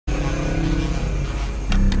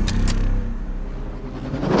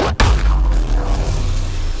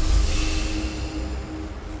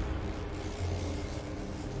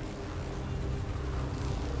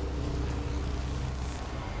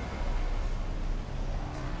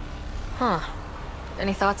Huh.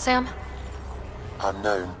 Any thoughts, Sam?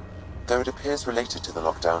 Unknown. Though it appears related to the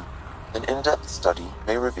lockdown, an in-depth study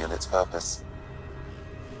may reveal its purpose.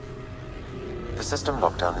 The system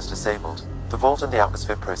lockdown is disabled. The vault and the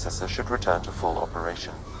atmosphere processor should return to full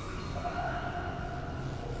operation.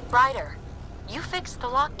 Ryder, you fixed the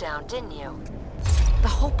lockdown, didn't you? The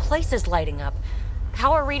whole place is lighting up.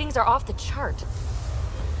 Power readings are off the chart.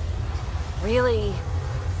 Really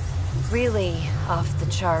off the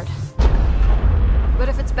chart. But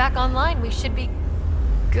if it's back online, we should be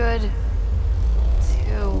good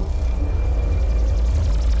too.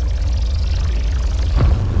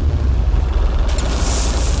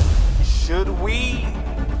 Should we?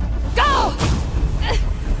 Go!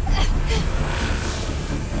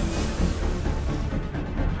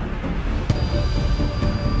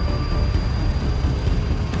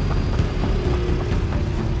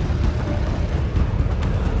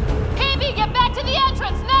 Get back to the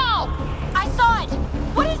entrance, now! I saw it!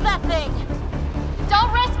 What is that thing?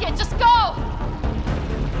 Don't risk it, just go!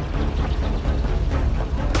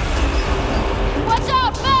 Watch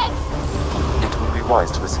out, Fizz! It would be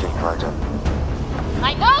wise to escape, Ryder.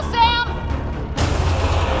 I know, Sam!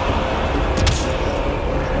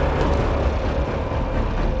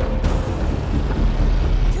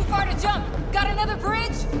 Too far to jump! Got another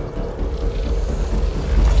bridge?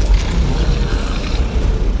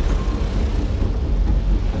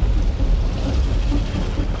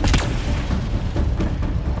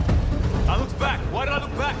 Why did I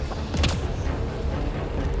look back?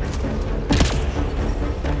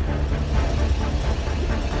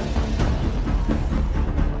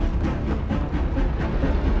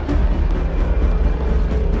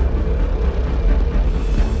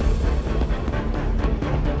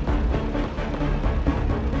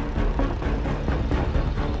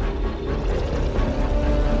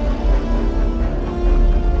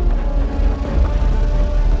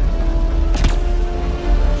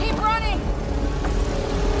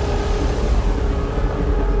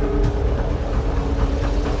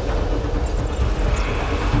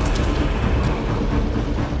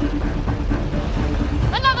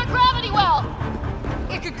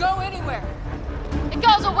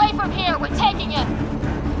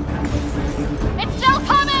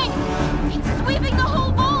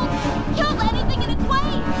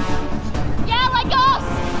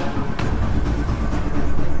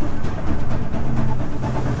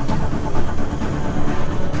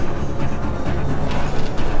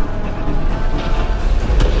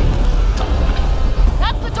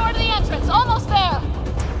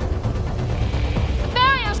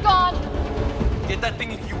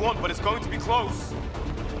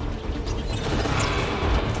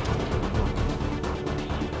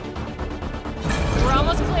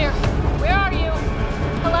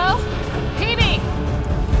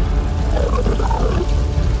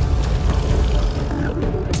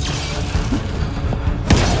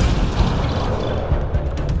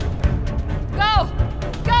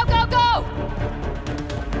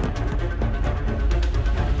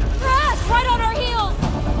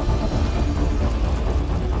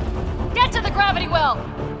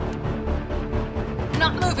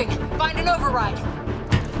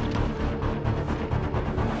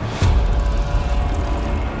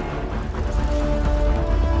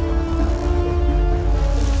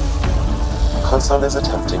 Console is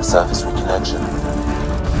attempting surface reconnection.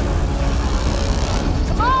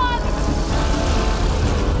 Come on!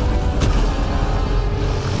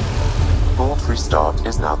 Vault restart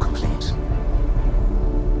is now complete.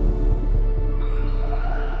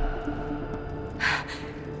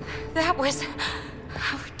 That was...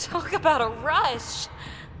 Talk about a rush.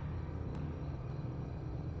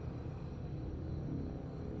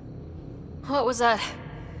 What was that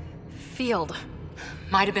field?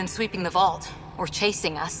 Might have been sweeping the vault, or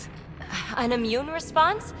chasing us. An immune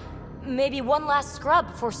response? Maybe one last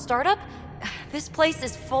scrub before startup? This place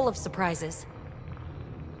is full of surprises.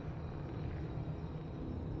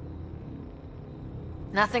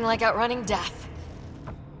 Nothing like outrunning death.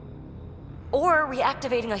 Or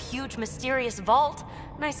reactivating a huge mysterious vault.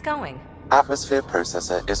 Nice going. Atmosphere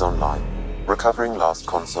processor is online, recovering last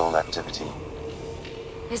console activity.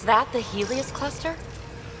 Is that the Helios cluster?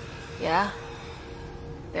 Yeah.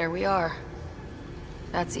 There we are.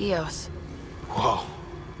 That's Eos. Whoa.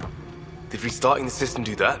 Did restarting the system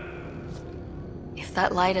do that? If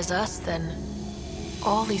that light is us, then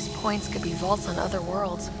all these points could be vaults on other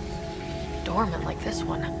worlds. Dormant like this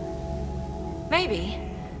one. Maybe.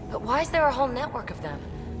 But why is there a whole network of them?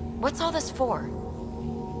 What's all this for?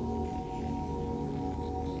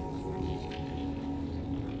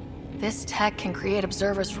 This tech can create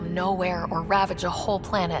observers from nowhere or ravage a whole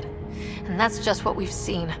planet. And that's just what we've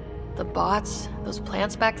seen. The bots, those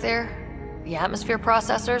plants back there, the atmosphere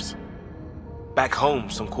processors. Back home,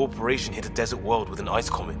 some corporation hit a desert world with an ice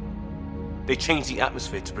comet. They changed the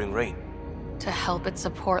atmosphere to bring rain. To help it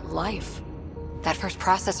support life. That first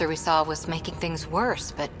processor we saw was making things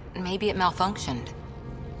worse, but maybe it malfunctioned.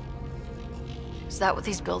 Is that what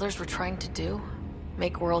these builders were trying to do?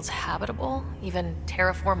 Make worlds habitable? Even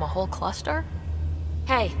terraform a whole cluster?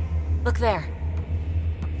 Hey, look there.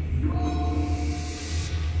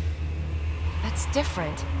 That's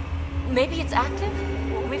different. Maybe it's active?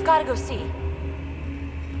 We've got to go see.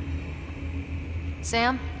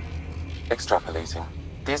 Sam? Extrapolating.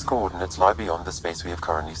 These coordinates lie beyond the space we have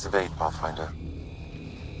currently surveyed, Pathfinder.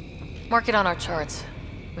 Mark it on our charts.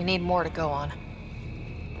 We need more to go on.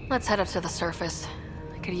 Let's head up to the surface.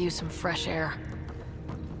 I could use some fresh air.